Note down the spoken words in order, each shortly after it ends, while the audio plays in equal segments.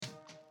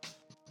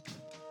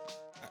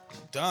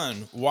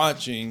done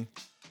watching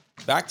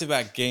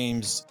back-to-back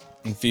games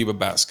in FIBA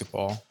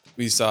basketball.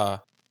 We saw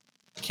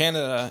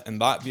Canada and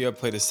Latvia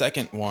play the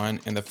second one,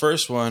 and the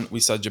first one we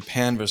saw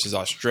Japan versus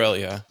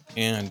Australia.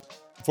 And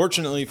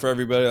fortunately for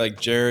everybody like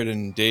Jared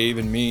and Dave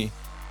and me,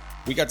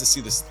 we got to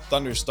see this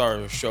Thunder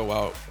Stars show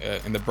out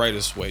in the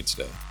brightest way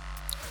today.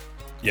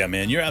 Yeah,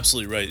 man, you're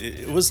absolutely right.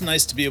 It was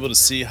nice to be able to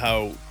see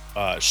how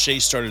Shai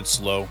started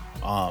slow.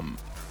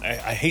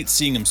 I hate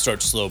seeing him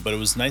start slow, but it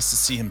was nice to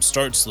see him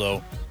start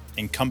slow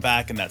and come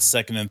back in that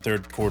second and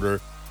third quarter.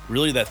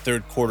 Really, that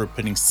third quarter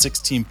putting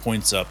 16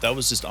 points up. That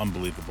was just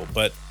unbelievable.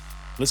 But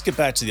let's get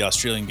back to the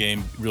Australian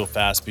game real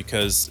fast,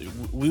 because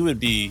we would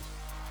be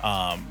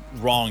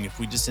wrong if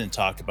we just didn't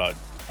talk about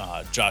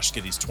Josh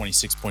Giddey's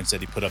 26 points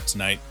that he put up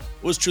tonight.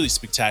 It was truly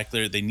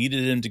spectacular. They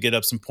needed him to get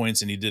up some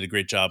points, and he did a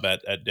great job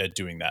at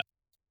doing that.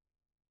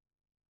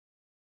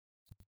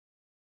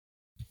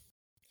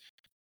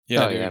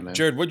 Yeah, man.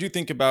 Jared, what do you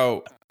think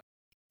about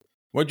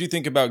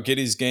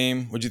Giddey's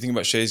game? What do you think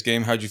about Shai's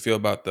game? How did you feel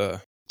about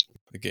the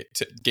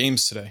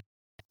games today?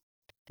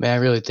 Man,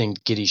 I really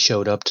think Giddey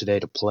showed up today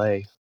to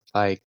play.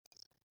 Like,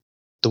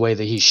 the way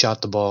that he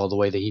shot the ball, the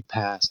way that he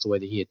passed, the way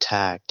that he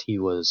attacked, he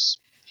was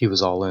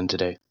all in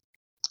today.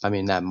 I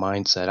mean, that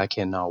mindset, I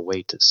cannot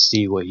wait to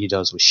see what he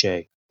does with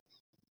Shai.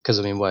 Because,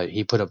 I mean,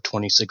 he put up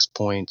 26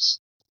 points.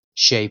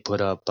 Shai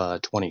put up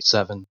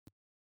 27.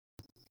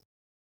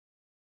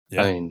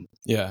 Yeah. I mean,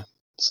 yeah.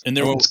 And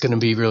it's going to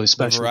be really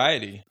special. The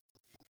variety.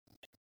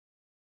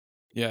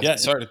 Yeah,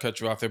 sorry to cut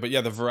you off there, but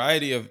yeah, the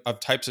variety of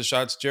types of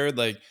shots, Jared,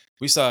 like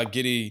we saw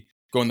Giddey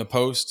go in the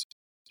post.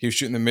 He was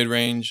shooting the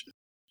mid-range.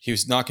 He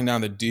was knocking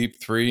down the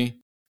deep three.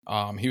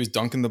 He was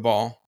dunking the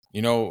ball.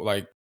 You know,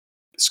 like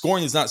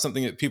scoring is not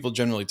something that people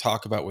generally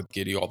talk about with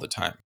Giddey all the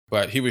time,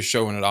 but he was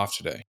showing it off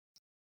today.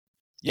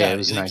 Yeah, it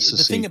was nice to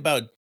see.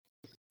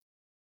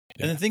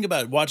 And the thing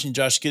about watching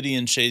Josh Giddey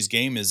and Shai's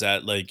game is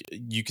that, like,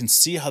 you can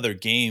see how their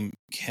game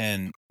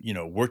can,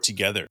 work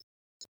together.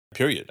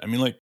 Period. I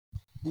mean, like,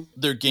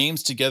 their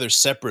games together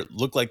separate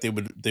look like they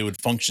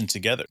would function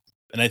together.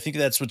 And I think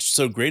that's what's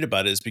so great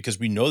about it, is because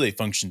we know they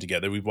function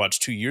together. We've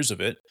watched 2 years of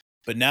it,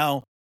 but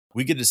now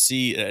we get to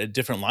see a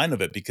different line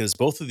of it, because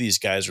both of these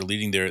guys are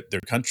leading their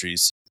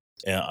countries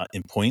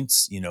in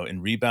points,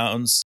 in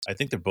rebounds. I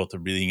think they're both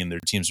leading in their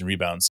teams in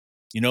rebounds.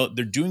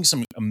 They're doing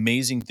some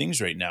amazing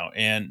things right now,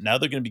 and now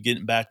they're going to be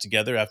getting back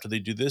together after they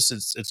do this.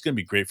 It's going to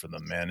be great for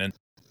them, man. And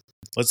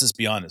let's just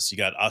be honest. You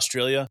got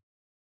Australia,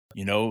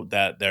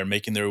 that they're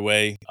making their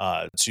way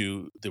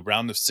to the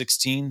round of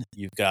 16.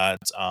 You've got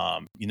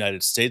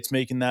United States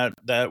making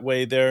that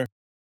way there.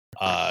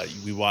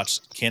 We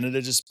watched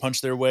Canada just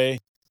punch their way.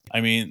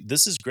 I mean,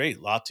 this is great.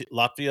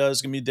 Latvia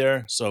is going to be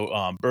there. So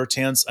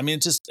Bertans. I mean,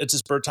 it's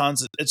just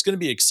Bertans. It's going to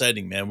be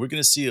exciting, man. We're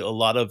going to see a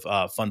lot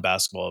of fun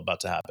basketball about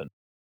to happen.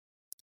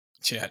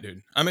 Yeah,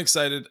 dude. I'm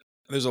excited.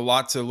 There's a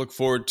lot to look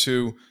forward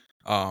to.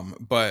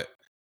 But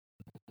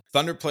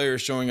Thunder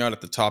players showing out at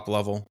the top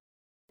level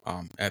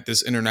at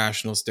this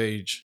international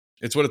stage.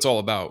 It's what it's all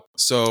about.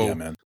 So yeah,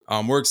 man.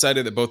 We're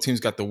excited that both teams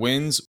got the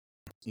wins.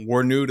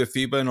 We're new to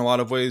FIBA in a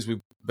lot of ways.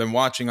 We've been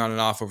watching on and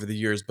off over the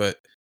years, but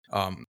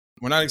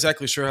we're not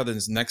exactly sure how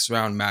this next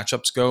round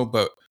matchups go.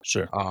 But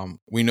sure,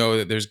 we know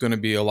that there's going to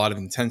be a lot of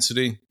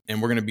intensity, and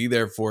we're going to be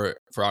there for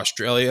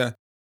Australia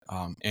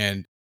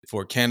and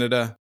for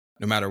Canada,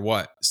 no matter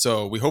what.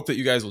 So we hope that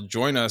you guys will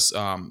join us.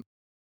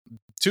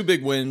 2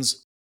 big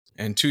wins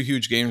and 2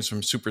 huge games from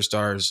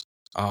superstars.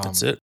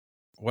 That's it.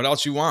 What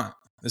else you want?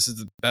 This is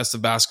the best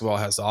of basketball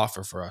has to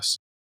offer for us.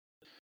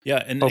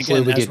 Yeah, and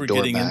hopefully again, as we're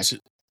getting into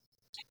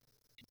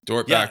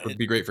Dort back would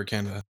be great for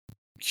Canada.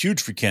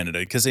 Huge for Canada,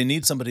 because they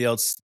need somebody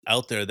else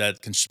out there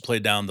that can play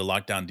down the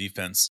lockdown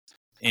defense.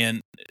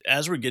 And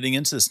as we're getting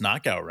into this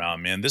knockout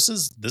round, man, this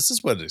is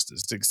what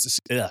is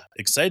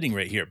exciting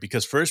right here,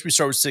 because first we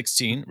start with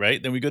 16,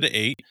 right? Then we go to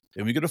 8,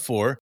 then we go to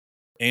 4,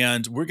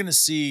 and we're going to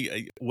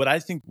see what I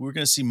think we're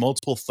going to see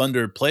multiple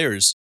Thunder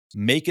players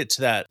make it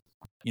to that,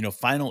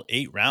 final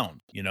 8 round,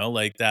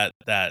 like that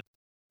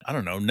I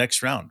don't know,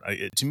 next round.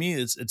 To me,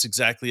 it's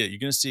exactly it. You're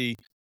going to see,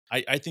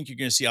 I think you're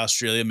going to see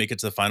Australia make it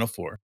to the final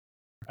 4.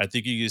 I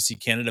think you're going to see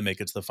Canada make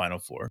it to the final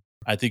 4.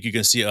 I think you're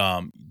going to see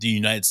the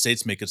United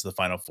States make it to the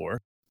final 4.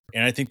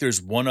 And I think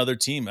there's one other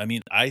team. I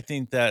mean, I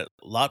think that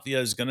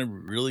Latvia is going to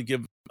really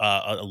give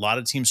a lot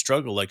of teams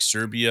struggle, like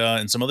Serbia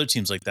and some other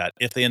teams like that,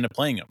 if they end up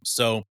playing them.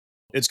 So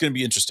it's going to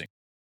be interesting.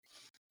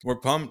 We're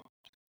pumped.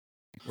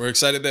 We're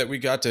excited that we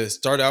got to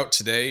start out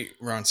today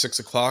around 6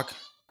 o'clock.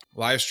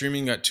 Live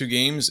streaming, got 2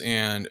 games,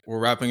 and we're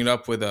wrapping it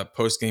up with a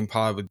post-game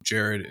pod with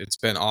Jared. It's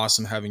been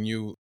awesome having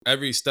you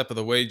every step of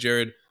the way,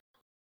 Jared.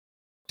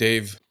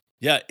 Dave.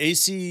 Yeah,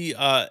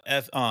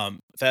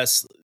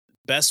 ACFS,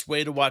 best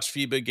way to watch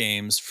FIBA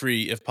games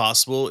free, if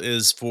possible,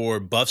 is for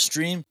Buff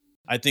Stream.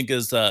 I think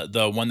is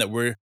the one that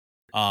we're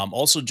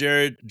also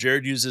Jared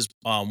uses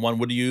one.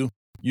 What do you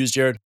use,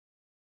 Jared?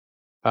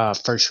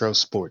 First Row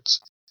Sports.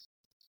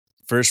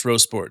 First Row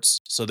Sports.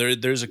 So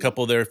there's a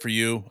couple there for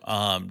you.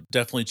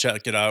 Definitely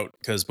check it out,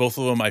 because both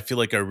of them I feel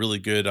like are really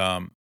good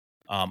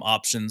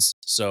options.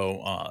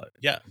 So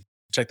yeah,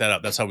 check that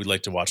out. That's how we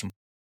like to watch them.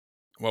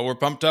 Well, we're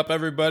pumped up,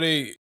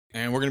 everybody,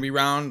 and we're going to be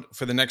around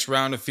for the next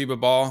round of FIBA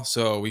ball.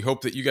 So we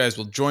hope that you guys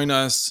will join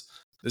us.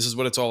 This is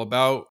what it's all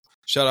about.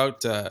 Shout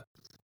out to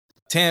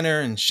Tanner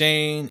and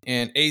Shane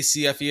and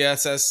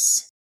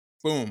ACFESS.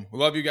 Boom. We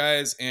love you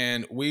guys,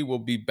 and we will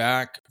be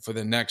back for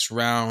the next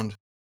round.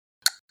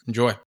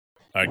 Enjoy. All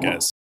right,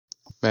 guys.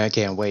 Man, I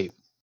can't wait.